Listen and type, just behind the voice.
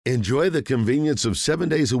Enjoy the convenience of 7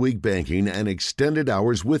 days a week banking and extended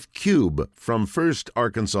hours with Cube from First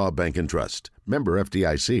Arkansas Bank and Trust. Member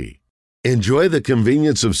FDIC. Enjoy the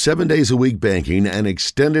convenience of 7 days a week banking and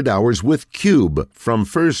extended hours with Cube from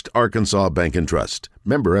First Arkansas Bank and Trust.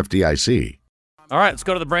 Member FDIC. All right, let's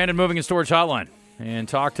go to the Brandon Moving and Storage Hotline and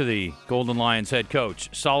talk to the Golden Lions head coach,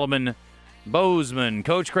 Solomon Bozeman.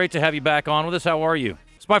 Coach, great to have you back on with us. How are you?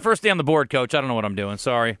 It's my first day on the board, Coach. I don't know what I'm doing.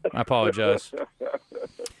 Sorry. I apologize.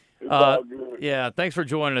 Yeah, thanks for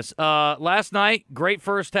joining us. Last night, great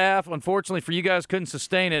first half. Unfortunately for you guys, couldn't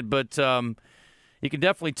sustain it, but you can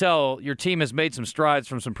definitely tell your team has made some strides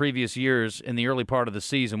from some previous years in the early part of the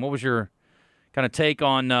season. What was your kind of take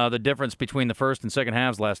on the difference between the first and second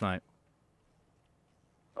halves last night?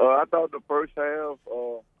 I thought the first half,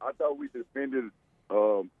 I thought we defended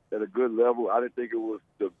at a good level. I didn't think it was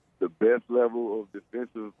the best level of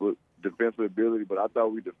defensive ability, but I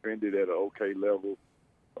thought we defended at an okay level.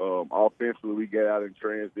 Offensively, we got out in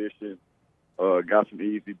transition, got some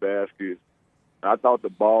easy baskets. I thought the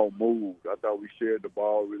ball moved. I thought we shared the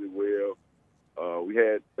ball really well. We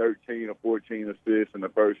had 13 or 14 assists in the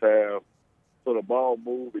first half. So the ball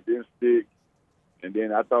moved. It didn't stick. And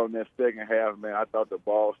then I thought in that second half, man, I thought the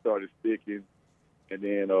ball started sticking. And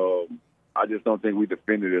then I just don't think we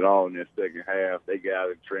defended at all in that second half. They got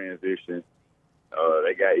out in transition.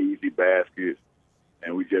 They got easy baskets.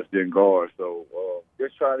 And we just didn't guard. So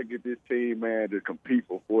just trying to get this team, man, to compete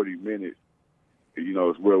for 40 minutes,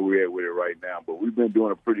 is where we're at with it right now. But we've been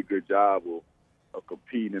doing a pretty good job of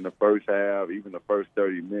competing in the first half, even the first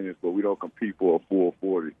 30 minutes, but we don't compete for a full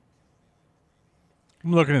 40.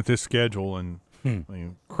 I'm looking at this schedule, and I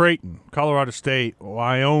mean, Creighton, Colorado State,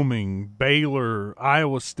 Wyoming, Baylor,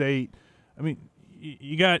 Iowa State. I mean,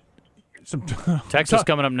 you got some Texas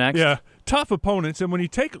coming up next. Yeah, tough opponents. And when you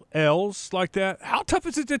take L's like that, how tough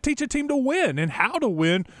is it to teach a team to win and how to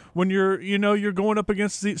win when you're going up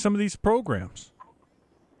against some of these programs?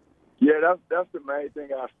 Yeah, that's the main thing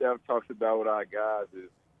our staff talks about with our guys is,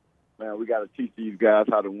 man, we got to teach these guys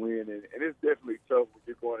how to win. And it's definitely tough when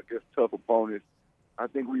you're going against tough opponents. I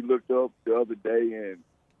think we looked up the other day, and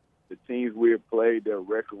the teams we had played, their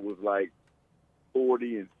record was like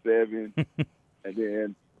 40-7. And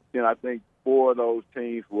then I think 4 of those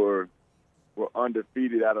teams were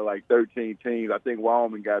undefeated out of like 13 teams. I think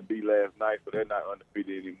Wyoming got beat last night, so they're not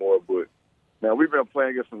undefeated anymore. But, man, we've been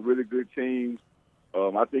playing against some really good teams.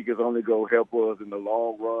 I think it's only going to help us in the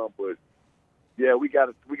long run. But, yeah, we got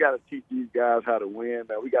to teach these guys how to win.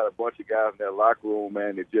 Man, we got a bunch of guys in that locker room,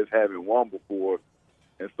 man, that just haven't won before.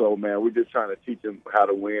 And so, man, we're just trying to teach them how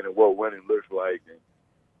to win and what winning looks like.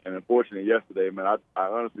 And unfortunately, yesterday, man, I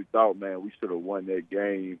honestly thought, man, we should have won that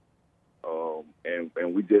game.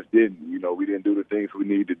 And we just didn't. We didn't do the things we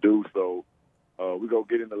need to do. So we're going to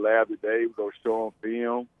get in the lab today. We're going to show them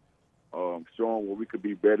film, show them what we could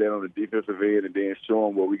be better at on the defensive end, and then show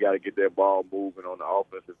them where we got to get that ball moving on the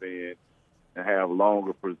offensive end and have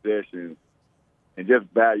longer possessions and just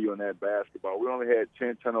value in that basketball. We only had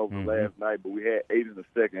 10 turnovers last night, but we had 8 in the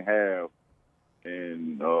second half.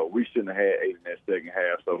 And we shouldn't have had 8 in that second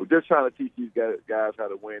half. So we're just trying to teach these guys how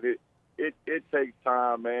to win. It takes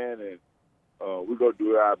time, man, and we're going to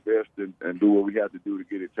do our best and do what we have to do to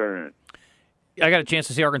get it turned. I got a chance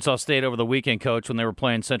to see Arkansas State over the weekend, Coach, when they were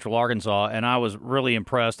playing Central Arkansas, and I was really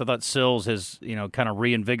impressed. I thought Sills has, kind of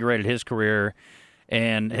reinvigorated his career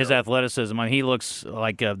and his athleticism. I mean, he looks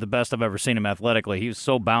like the best I've ever seen him athletically. He was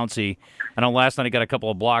so bouncy. I know last night he got a couple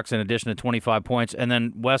of blocks in addition to 25 points. And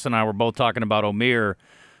then Wes and I were both talking about Omier,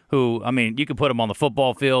 who, I mean, you could put him on the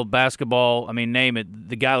football field, basketball, I mean, name it.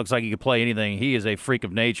 The guy looks like he could play anything. He is a freak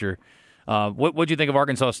of nature. What do you think of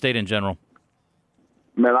Arkansas State in general?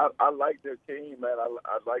 Man, I like their team, man.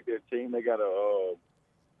 I like their team. They got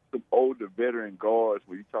some older veteran guards.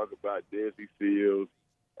 When you talk about Desi Fields,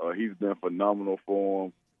 he's been phenomenal for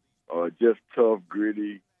him. Just tough,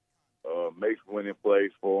 gritty, makes winning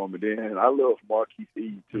plays for him. And then I love Marquise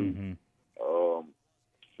E. too.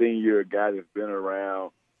 Senior guy that's been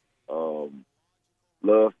around,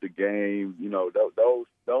 loves the game.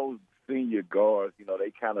 Those senior guards,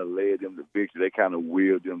 they kind of led them to victory. They kind of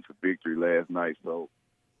willed them to victory last night. So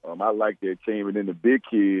I like their team. And then the big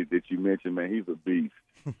kid that you mentioned, man, he's a beast.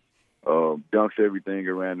 Dunks everything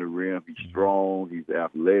around the rim. He's strong. He's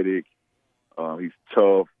athletic. He's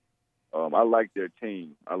tough. I like their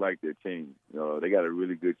team. They got a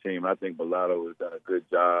really good team. I think Mulatto has done a good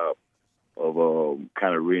job of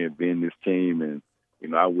kind of reinventing this team. And,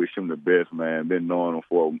 I wish him the best, man. Been knowing him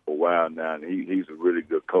for a while now. And he's a really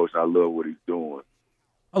good coach. I love what he's doing.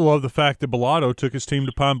 I love the fact that Mulatto took his team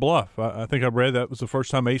to Pine Bluff. I think I read that was the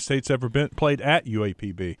first time A-State's ever played at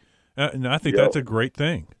UAPB. And I think that's a great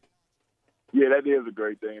thing. Yeah, that is a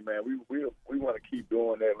great thing, man. We want to keep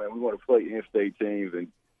doing that, man. We want to play in-state teams, and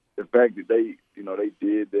the fact that they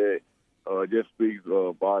did that just speaks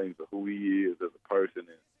volumes of who he is as a person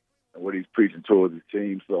and what he's preaching towards his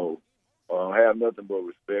team. So I have nothing but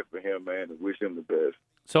respect for him, man, and wish him the best.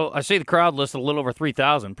 So I see the crowd listed a little over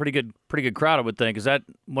 3,000. Pretty good crowd, I would think. Is that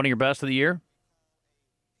one of your best of the year?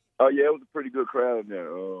 Oh, yeah, it was a pretty good crowd in there.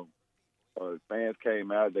 Fans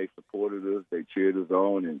came out, they supported us, they cheered us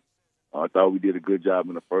on, and I thought we did a good job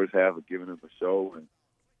in the first half of giving us a show. And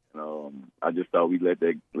I just thought we let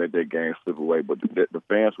that game slip away. But the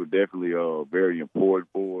fans were definitely very important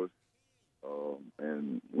for us,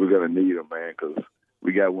 and we're gonna need them, man, because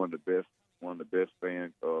we got one of the best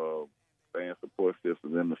fan support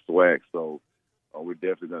systems in the SWAC. So we're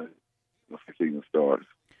definitely gonna succeed in stars.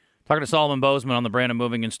 Talking to Solomon Bozeman on the Brandon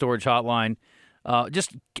Moving and Storage Hotline.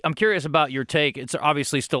 I'm curious about your take. It's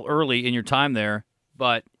obviously still early in your time there,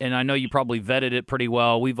 and I know you probably vetted it pretty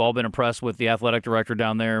well. We've all been impressed with the athletic director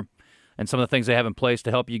down there and some of the things they have in place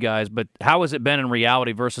to help you guys. But how has it been in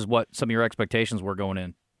reality versus what some of your expectations were going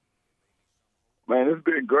in? Man, it's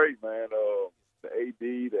been great, man. The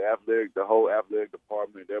AD, the whole athletic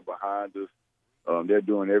department, they're behind us. They're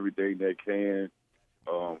doing everything they can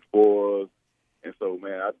for us. And so,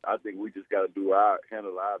 man, I think we just got to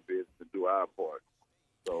handle our business and do our part.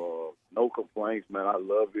 So, no complaints, man. I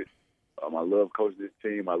love it. I love coaching this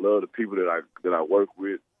team. I love the people that I work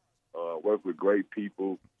with. Work with great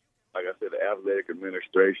people. Like I said, the athletic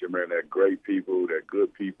administration, man, they're great people. They're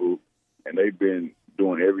good people, and they've been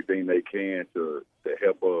doing everything they can to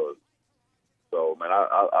help us. So, man,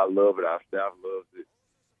 I love it. Our staff loves it.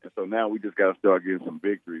 And so now we just got to start getting some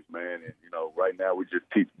victories, man. And, right now we just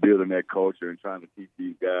keep building that culture and trying to teach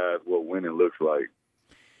these guys what winning looks like.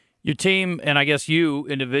 Your team, and I guess you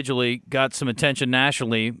individually, got some attention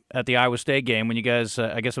nationally at the Iowa State game when you guys,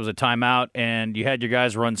 I guess it was a timeout, and you had your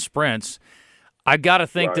guys run sprints. I got to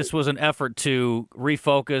think This was an effort to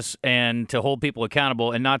refocus and to hold people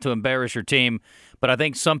accountable and not to embarrass your team, but I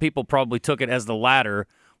think some people probably took it as the latter.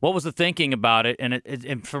 What was the thinking about it?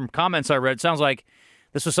 And from comments I read, it sounds like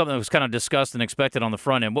this was something that was kind of discussed and expected on the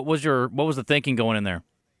front end. What was the thinking going in there?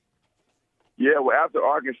 Yeah, well, after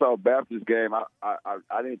Arkansas Baptist game,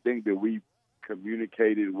 I didn't think that we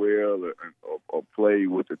communicated well or played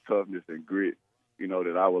with the toughness and grit,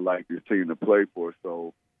 that I would like this team to play for.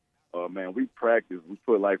 So, man, we practiced. We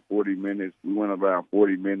put like 40 minutes. We went around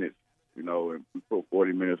 40 minutes, and we put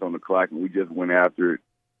 40 minutes on the clock, and we just went after it.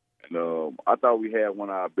 And I thought we had one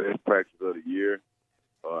of our best practices of the year.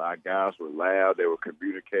 Our guys were loud. They were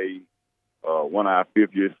communicating. One of our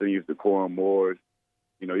fifth-year seniors, Decorum Morris,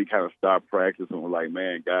 he kind of stopped practice and was like,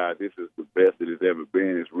 man, guys, this is the best it has ever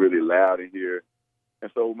been. It's really loud in here.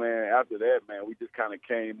 And so, man, after that, man, we just kind of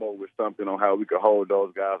came up with something on how we could hold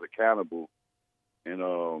those guys accountable.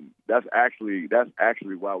 And that's actually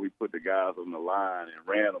why we put the guys on the line and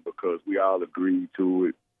ran them, because we all agreed to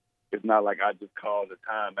it. It's not like I just called the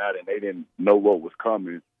timeout and they didn't know what was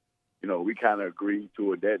coming. We kind of agreed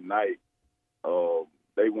to it that night.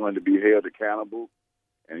 They wanted to be held accountable.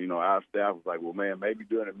 And, our staff was like, well, man, maybe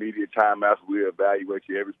during immediate timeouts, we'll evaluate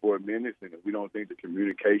you every 4 minutes. And if we don't think the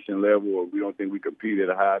communication level or we don't think we compete at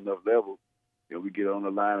a high enough level, we get on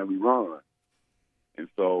the line and we run. And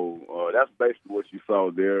so that's basically what you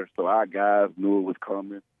saw there. So our guys knew it was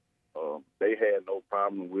coming. They had no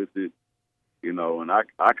problem with it, and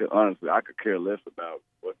I could care less about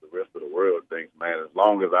what the rest of the world thinks, man. As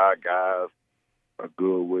long as our guys are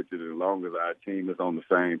good with it, as long as our team is on the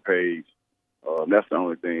same page, that's the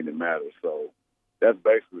only thing that matters. So that's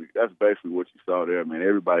basically what you saw there, man.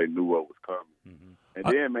 Everybody knew what was coming. Mm-hmm. And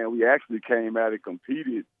then, man, we actually came out and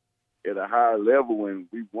competed at a higher level, when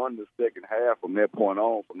we won the second half. From that point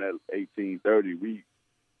on, from that 18-30,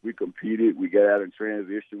 we competed. We got out in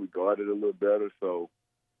transition. We guarded a little better. So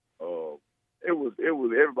it was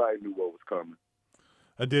everybody knew what was coming.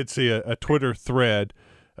 I did see a Twitter thread.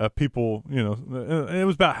 People, it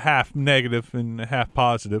was about half negative and half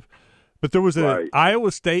positive. But there was an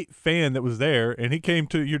Iowa State fan that was there, and he came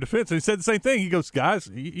to your defense, and he said the same thing. He goes,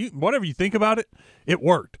 guys, whatever you think about it, it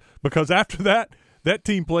worked. Because after that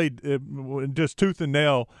team played just tooth and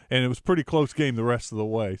nail, and it was a pretty close game the rest of the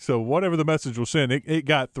way. So whatever the message was sent, it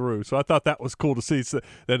got through. So I thought that was cool to see,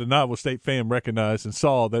 that an Iowa State fan recognized and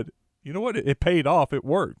saw that, it paid off. It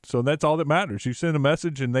worked. So that's all that matters. You sent a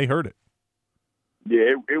message, and they heard it.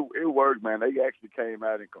 Yeah, it worked, man. They actually came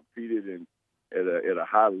out and competed at a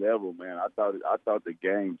high level, man. I thought the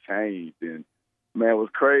game changed, and man,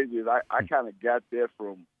 what's crazy is I kind of got that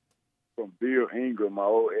from Bill Ingram, my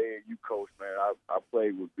old AAU coach, man. I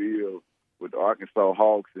played with Bill with the Arkansas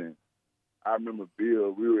Hawks, and I remember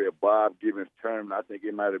Bill, we were at Bob Gibbons' tournament. I think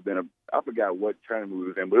it might have been I forgot what tournament we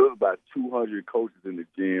was in, but it was about 200 coaches in the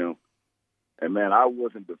gym. And, man, I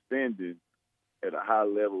wasn't defending at a high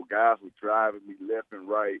level. Guys were driving me left and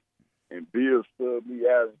right. And Bill stood me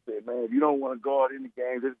out and said, man, if you don't want to guard any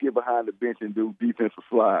games, just get behind the bench and do defensive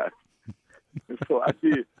slides. And so I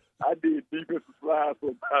did defensive slides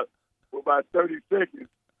for about 30 seconds.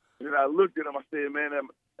 And then I looked at him. I said, man,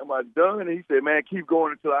 am I done? And he said, man, keep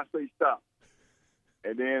going until I say stop.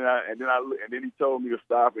 And then he told me to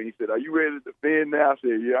stop. And he said, are you ready to defend now? I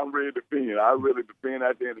said, yeah, I'm ready to defend. I'd rather defend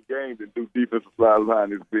out there in the game than do defensive slides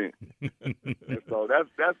behind this bench. And so that's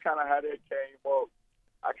kind of how that came up.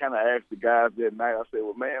 I kind of asked the guys that night. I said,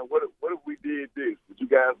 well, man, what if we did this? Would you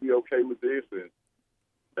guys be okay with this? And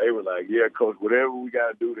they were like, yeah, Coach, whatever we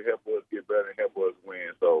got to do to help us get better and help us win.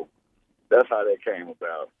 So that's how that came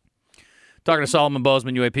about. Talking to Solomon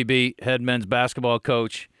Bozeman, UAPB head men's basketball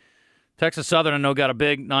coach. Texas Southern, I know, got a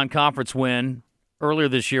big non-conference win earlier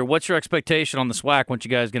this year. What's your expectation on the SWAC once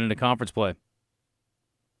you guys get into conference play?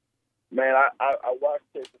 Man, I watched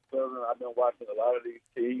Texas Southern. I've been watching a lot of these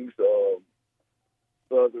teams.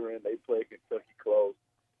 Southern, they play Kentucky close.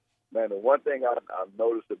 Man, the one thing I've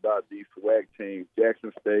noticed about these SWAC teams,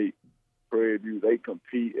 Jackson State, Prairie View, they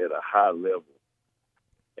compete at a high level.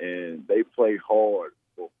 And they play hard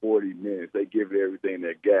for 40 minutes. They give it everything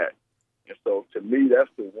they got. And so, to me,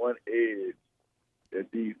 that's the one edge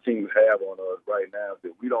that these teams have on us right now, is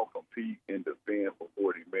that we don't compete and defend for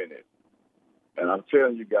 40 minutes. And I'm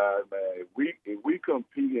telling you guys, man, if we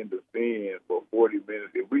compete and defend for 40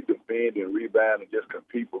 minutes, if we defend and rebound and just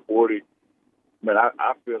compete for 40, man, I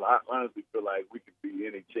honestly feel like we could beat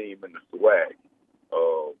any team in the SWAC.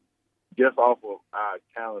 Just off of our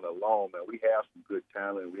talent alone, man, we have some good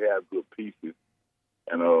talent. We have good pieces.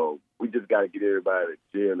 And we just got to get everybody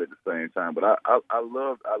to jail at the same time. But I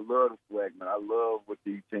love the SWAC, man. I love what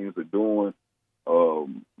these teams are doing.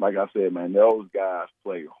 Like I said, man, those guys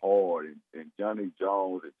play hard. And Johnny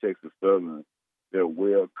Jones at Texas Southern, they're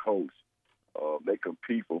well coached. They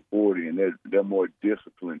compete for 40, and they're more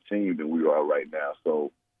disciplined team than we are right now.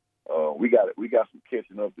 So we got some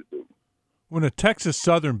catching up to do. When a Texas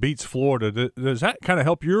Southern beats Florida, does that kind of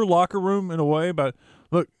help your locker room in a way? But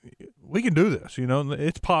look, we can do this. You know,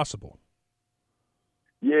 it's possible.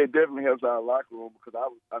 Yeah, it definitely helps our locker room, because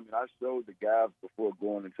I showed the guys before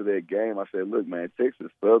going into that game. I said, look, man,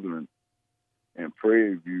 Texas Southern and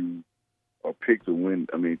Prairie View are picked to win.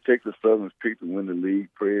 I mean, Texas Southern's picked to win the league.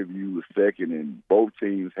 Prairie View was second, and both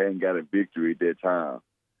teams hadn't got a victory at that time.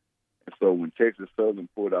 And so when Texas Southern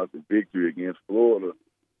pulled out the victory against Florida,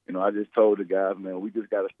 you know, I just told the guys, man, we just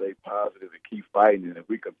got to stay positive and keep fighting. And if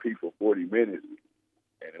we compete for 40 minutes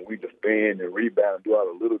and if we defend and rebound and do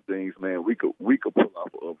all the little things, man, we could pull off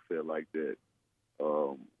an upset like that.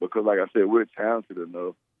 Because, like I said, we're talented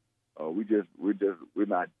enough. We're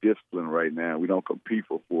not disciplined right now. We don't compete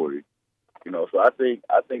for 40. You know, so I think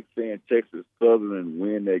seeing Texas Southern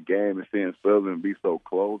win that game and seeing Southern be so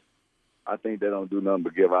close, I think they don't do nothing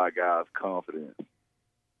but give our guys confidence.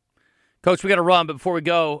 Coach, we got to run, but before we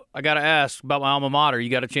go, I got to ask about my alma mater.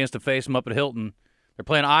 You got a chance to face them up at Hilton. They're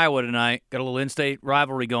playing Iowa tonight. Got a little in-state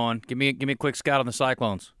rivalry going. Give me a quick scout on the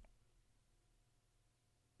Cyclones.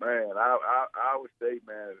 Man, Iowa State,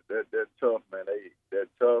 man, they're tough, man. They're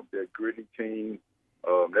tough. They're a gritty team.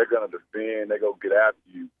 They're gonna defend. They're gonna get after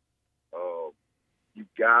you. You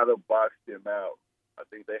gotta box them out. I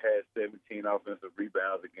think they had 17 offensive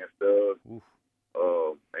rebounds against us,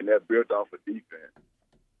 and they're built off of defense.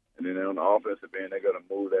 And then on the offensive end, they're going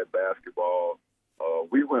to move that basketball.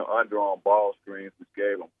 We went under on ball screens, which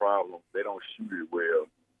gave them problems. They don't shoot it well.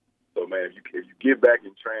 So, man, if you get back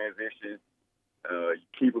in transition, you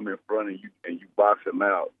keep them in front of you, and you box them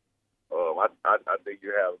out, I think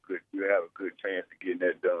you have a good chance of getting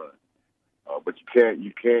that done. But you can't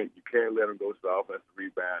let them go to the offensive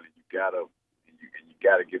rebound, and you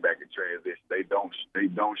gotta get back in transition. They don't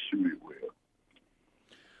shoot it well.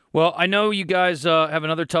 Well, I know you guys have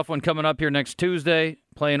another tough one coming up here next Tuesday,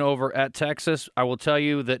 playing over at Texas. I will tell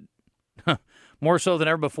you that more so than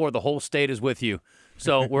ever before, the whole state is with you.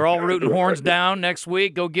 So we're all rooting horns down next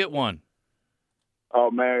week. Go get one.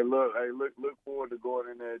 Oh man, look forward to going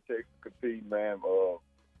in there and Texas competing, man.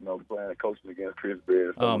 Playing coaching against Chris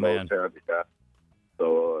Beard. Oh man, talented guy.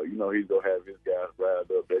 So he's gonna have his guys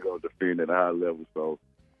riled up. They're gonna defend at a high level. So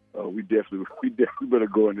we definitely better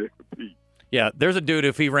go in there and compete. Yeah, there's a dude,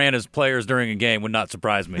 if he ran his players during a game, would not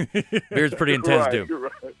surprise me. Beard's pretty intense, dude.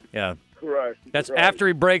 Right. Yeah. Right. That's after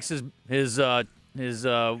he breaks his dry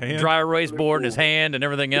erase board in his hand and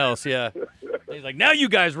everything else, yeah. He's like, now you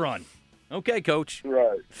guys run. Okay, Coach.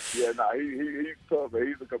 Right. Yeah, he's tough, man.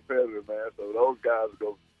 He's a competitor, man. So those guys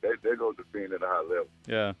they're going to defend at a high level.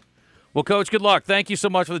 Yeah. Well, Coach, good luck. Thank you so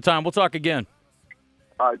much for the time. We'll talk again.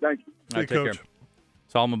 All right, thank you. All right, take care.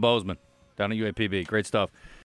 Solomon Bozeman down at UAPB. Great stuff.